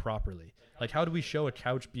show it properly. Like, how do we show a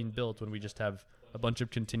couch being built when we just have a bunch of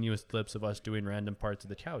continuous clips of us doing random parts of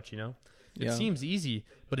the couch, It Yeah. seems easy,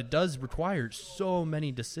 but it does require so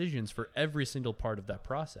many decisions for every single part of that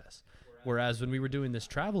process. Whereas when we were doing this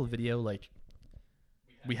travel video,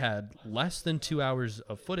 we had less than 2 hours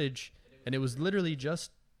of footage, and it was literally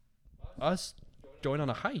just us going on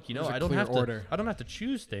a hike. There's a I don't clear have order. I don't have to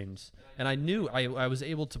choose things, and I knew I was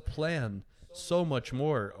able to plan so much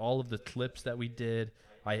more. All of the clips that we did,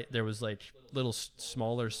 there was little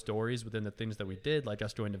smaller stories within the things that we did, like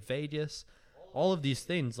us going to Vegas. All of these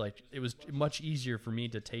things, it was much easier for me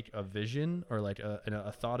to take a vision or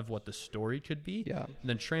a thought of what the story could be, Yeah. and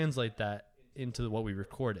then translate that into what we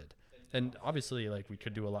recorded. And obviously, we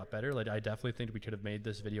could do a lot better. I definitely think we could have made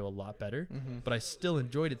this video a lot better, but I still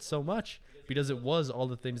enjoyed it so much because it was all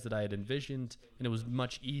the things that I had envisioned, and it was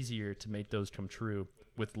much easier to make those come true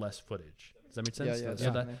with less footage. Does that make sense? Yeah, So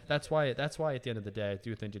definitely. that's why at the end of the day, I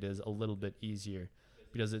do think it is a little bit easier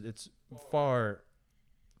because it's far,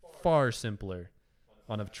 far simpler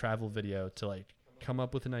on a travel video to come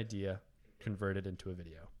up with an idea, convert it into a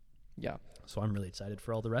video. Yeah. So I'm really excited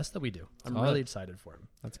for all the rest that we do. I'm Solid. really excited for them.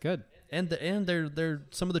 That's good. And they're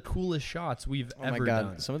some of the coolest shots we've Oh my ever god,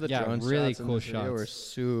 done. some of the Yeah, drone really shots in cool this video shots. were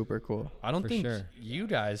super cool. I don't For think sure. you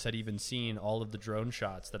guys had even seen all of the drone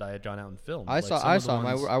shots that I had gone out and filmed. I some saw of the them.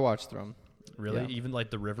 ones- I watched through them. really yeah. even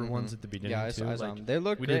the river ones at the beginning Yeah, I too. saw them. They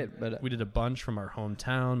look we great, did but we did a bunch from our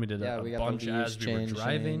hometown. We did yeah, a we got bunch the leaves as we were changing,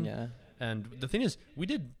 driving. Yeah. And the thing is, we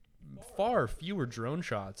did far fewer drone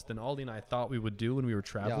shots than Aldi and I thought we would do when we were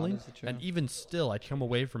traveling. honestly true. And even still, I'd come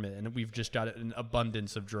away from it, and we've just got an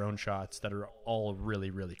abundance of drone shots that are all really,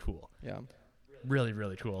 really cool. Yeah. Really,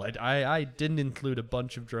 really cool. I didn't include a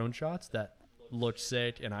bunch of drone shots that looked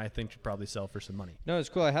sick, and I think should probably sell for some money. No, it's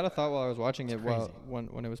cool. I had a thought while I was watching it. crazy.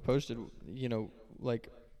 When it was posted, you know, like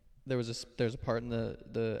there's a part in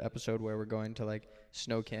the episode where we're going to like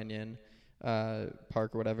Snow Canyon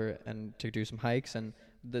Park or whatever, and to do some hikes, and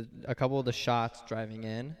a couple of the shots driving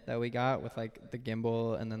in that we got with like the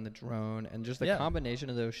gimbal and then the drone, and just the combination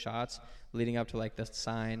of those shots leading up to like the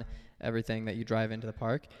sign, everything that you drive into the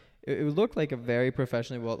park. It looked like a very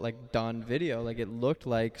professionally done video. Like it looked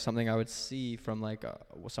like something I would see from like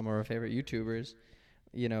some of our favorite YouTubers,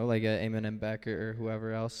 you know, like Eamon and Beck or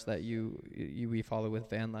whoever else that we follow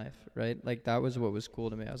with van life, right? Like that was what was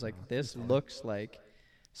cool to me. I was like, this looks like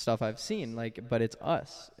stuff I've seen, like, but it's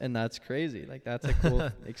us, and that's crazy. Like that's a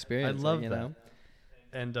cool experience. I love you that. know?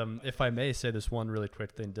 And if I may say this one really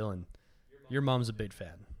quick thing, Dylan, your mom's a big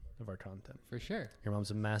fan of our content. For sure. Your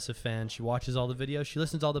mom's a massive fan. She watches all the videos. She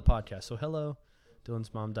listens to all the podcasts. So hello,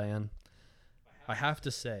 Dylan's mom, Diane. I have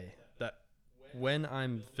to say that when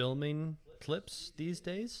I'm filming clips these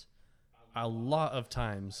days, a lot of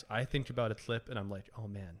times I think about a clip and I'm like, oh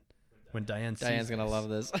man, when Diane's gonna love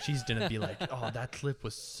this. she's gonna be like, oh, that clip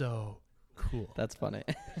was so cool. That's funny.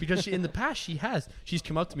 Because in the past she's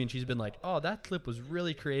come up to me and she's been like, oh, that clip was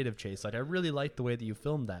really creative, Chase. Like I really liked the way that you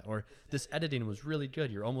filmed that, or this editing was really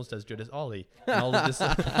good. You're almost as good as Ollie. And all of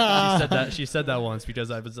this she said that once because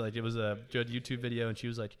I was like, it was a good YouTube video, and she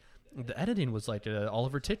was like, the editing was like all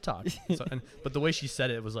over TikTok. But the way she said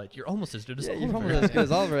it was like, you're almost as good as Oliver. You're almost as good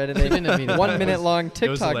as Oliver editing 1 minute long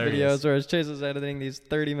TikTok hilarious. videos, whereas Chase is editing these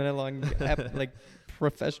 30-minute long like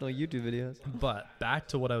professional YouTube videos. But back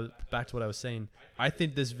to what I was saying. I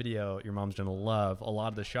think this video your mom's gonna love a lot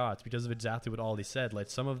of the shots because of exactly what Ollie said. Like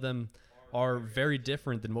some of them are very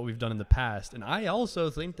different than what we've done in the past, and I also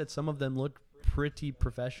think that some of them look pretty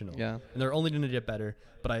professional. Yeah. And they're only gonna get better.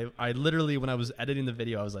 But I literally, when I was editing the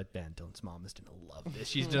video, I was like, man, Dylan's mom is gonna love this.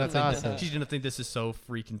 She's gonna think this is so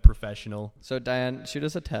freaking professional. So Diane, shoot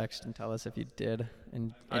us a text and tell us if you did.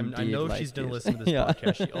 I know she's gonna listen to this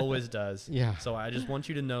podcast. She always does. Yeah. So I just want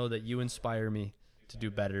you to know that you inspire me to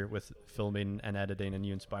do better with filming and editing, and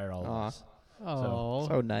you inspire all of us. Oh,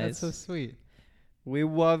 so nice. That's so sweet. We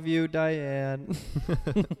love you, Diane.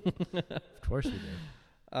 Of course we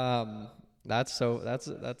do. That's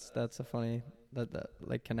a funny that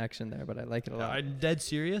like connection there, but I like it a lot. I'm dead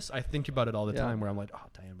serious. I think about it all the time where I'm like, oh,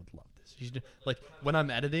 Diane would love this. She's like, when I'm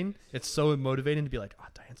editing, it's so motivating to be like, oh,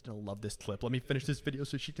 Diane's gonna love this clip. Let me finish this video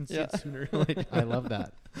so she can see it sooner. Like, I love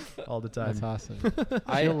that. all the time. That's awesome.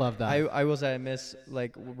 I love that. I will say I miss,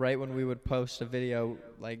 like, right when we would post a video,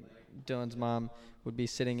 like Dylan's mom would be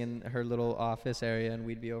sitting in her little office area and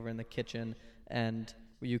we'd be over in the kitchen, and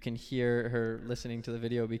you can hear her listening to the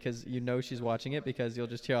video because you know she's watching it, because you'll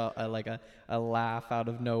just hear a laugh out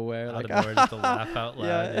of nowhere. Out like, of nowhere, just a laugh out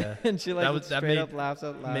loud. Yeah. And she like straight up laughs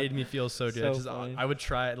out loud. Made me feel so good. So funny. I would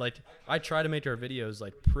try, I try to make our videos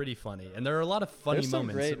like pretty funny, and there are a lot of funny There's some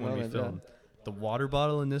moments great when moments, we film. The water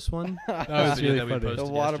bottle in this one. That was really funny. The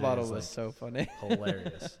water bottle was so funny.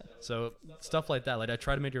 Hilarious. So stuff like that. Like I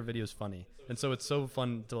try to make our videos funny, and so it's so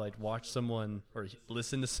fun to like watch someone or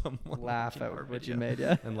listen to someone laugh watching at our what you video made,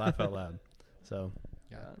 yeah, and laugh out loud. So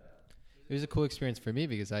Yeah. It was a cool experience for me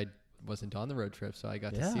because I wasn't on the road trip, so I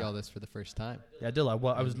got to see all this for the first time. yeah, Dill, I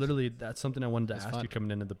was literally, that's something I wanted to ask fun. you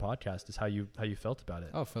coming into the podcast is how you felt about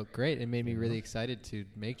it. Oh, it felt great. It made me really excited to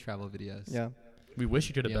make travel videos. yeah. We wish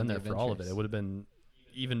you could have been Beyond there the for all of it. adventures. It would have been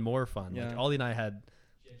even more fun. Yeah. Like Ollie and I had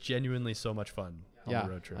genuinely so much fun on Yeah, the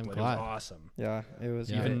road trip. I'm Like, glad. It was awesome. Yeah, it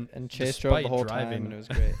was Yeah. great. Even And Chase drove the despite whole driving- time, and it was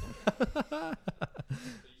great.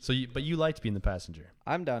 So, but you liked being the passenger.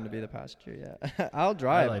 I'm down to be the passenger, yeah. I'll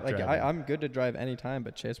drive. like Like driving. I'm good to drive anytime,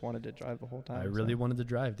 but Chase wanted to drive the whole time. I really wanted to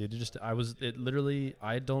drive, dude.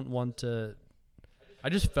 I don't want to. I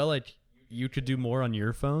just felt like you could do more on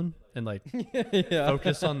your phone and like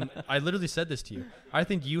focus on. I literally said this to you. I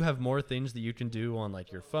think you have more things that you can do on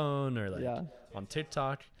like your phone or like on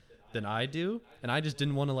TikTok than I do, and I just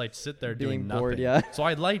didn't want to like sit there doing Being nothing. bored, yeah. So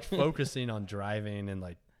I liked focusing on driving and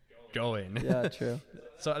like going. Yeah, true.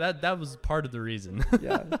 So that was part of the reason.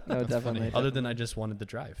 Yeah, no, definitely. Other than I just wanted to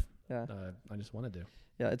drive. Yeah. I just wanted to.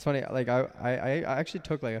 Yeah, it's funny. Like I actually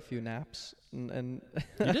took like a few naps, and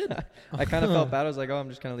You did? I kind of felt bad. I was like, oh, I'm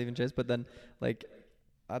just kind of leaving Chase, but then like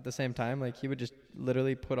at the same time, like he would just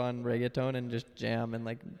literally put on reggaeton and just jam and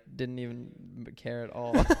like didn't even care at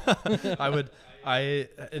all. I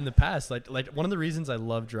in the past, like one of the reasons I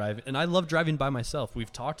love driving, and I love driving by myself.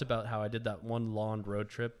 We've talked about how I did that one long road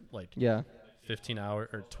trip, like Yeah. 15 hour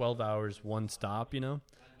or 12 hours, one stop, you know?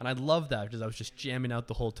 And I love that because I was just jamming out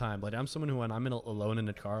the whole time. Like I'm someone who, when I'm alone in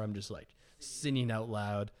a car, I'm just like singing out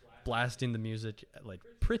loud, blasting the music like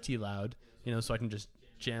pretty loud, you know, so I can just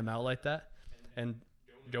jam out like that. And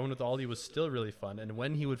going with Ollie was still really fun. And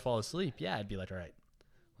when he would fall asleep, yeah, I'd be like, all right,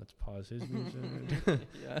 let's pause his music.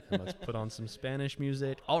 Yeah. And let's put on some Spanish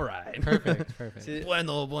music. All right. Perfect. See,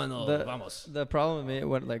 Bueno, the- vamos. The problem with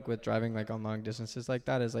me, with driving like on long distances like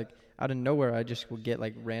that is like out of nowhere I just would get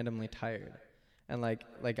like randomly tired, and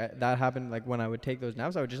that happened like when I would take those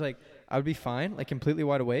naps. I would just I would be fine, like completely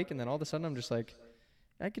wide awake, and then all of a sudden I'm just like,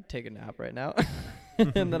 I could take a nap right now,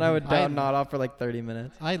 and then I would nod off for like 30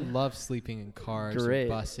 minutes. I love sleeping in cars, Great. or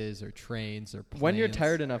buses, or trains, or planes. When you're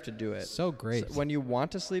tired enough to do it. So great. So when you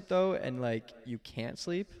want to sleep though, and like you can't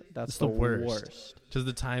sleep, that's It's the the worst. worst. Because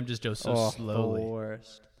the time just goes so slowly. The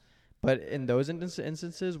worst. But in those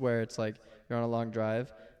instances where it's like you're on a long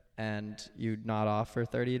drive and you nod off for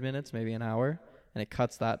 30 minutes, maybe an hour, and it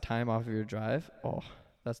cuts that time off of your drive,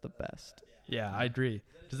 that's the best. Yeah, I agree.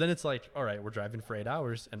 Because then it's like, all right, we're driving for 8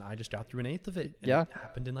 hours, and I just got through an eighth of it. And Yeah. It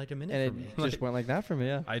happened in like a minute And for me. it just went like that for me,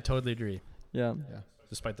 yeah. I totally agree. Yeah.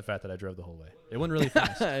 Despite the fact that I drove the whole way. It went really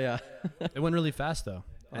fast. Yeah. It went really fast, though.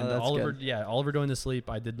 Oh, And that's Oliver going to sleep,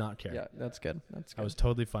 I did not care. Yeah, that's good. That's good. I was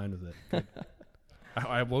totally fine with it. Like,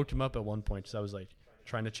 I woke him up at one point because I was like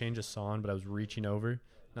trying to change a song, but I was reaching over, and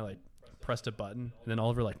I like pressed a button, and then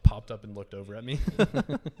Oliver like popped up and looked over at me.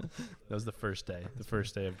 That was the first day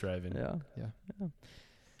of driving. Yeah.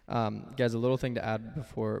 Guys, a little thing to add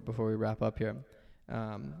before we wrap up here.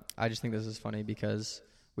 I just think this is funny because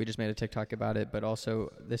we just made a TikTok about it, but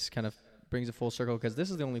also this kind of brings it full circle because this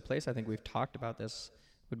is the only place I think we've talked about this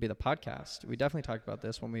would be the podcast. We definitely talked about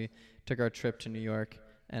this when we took our trip to New York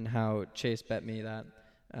and how Chase bet me that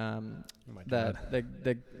Oh my God.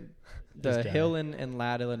 the hill in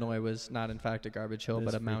Ladd, Illinois was not in fact a garbage hill, This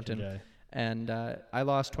but a freaking mountain. guy. And I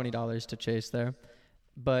lost $20 to Chase there.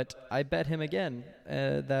 But I bet him again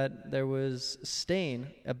that there was stain,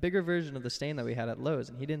 a bigger version of the stain that we had at Lowe's,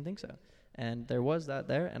 and he didn't think so. And there was that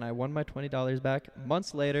there, and I won my $20 back.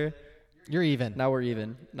 Months later, You're even. now we're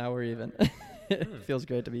even. It feels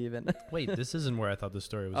great to be even. Wait, this isn't where I thought the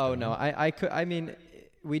story was Oh, going. no. I mean,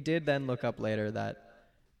 we did then look up later that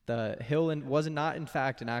the hill was not, in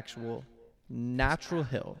fact, an actual natural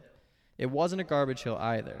hill. It wasn't a garbage hill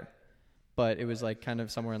either. But it was like kind of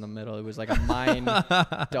somewhere in the middle. It was like a mine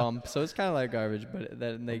dump. So it's kind of like garbage, but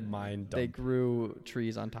then they grew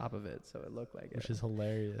trees on top of it. So it looked like Which it. is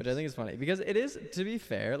hilarious. Which I think is funny. Because it is, to be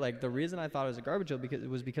fair, like the reason I thought it was a garbage hill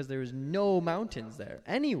because there was no mountains there.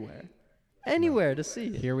 Anywhere to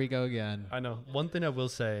see. Here we go again. I know. One thing I will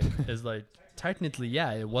say is like technically,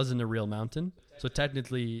 yeah, it wasn't a real mountain. So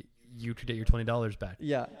technically you could get your $20 back.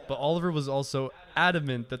 Yeah. But Oliver was also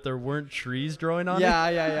adamant that there weren't trees growing on it.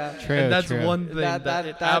 Yeah. True. And that's true. one thing that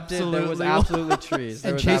There was absolutely trees.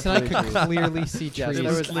 There And was Chase and I absolutely could trees. clearly see Yes, trees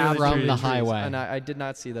there was from absolutely the trees, highway. and I did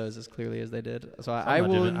not see those as clearly as they did. So I'm I not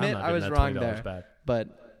will giving- I'm admit not I was giving that wrong $20 there. back.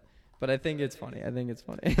 But I think it's funny.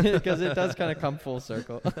 Because it does kind of come full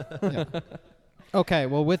circle. Okay,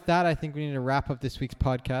 well, with that, I think we need to wrap up this week's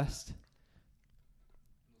podcast.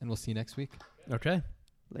 And we'll see you next week. Okay.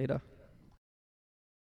 Later.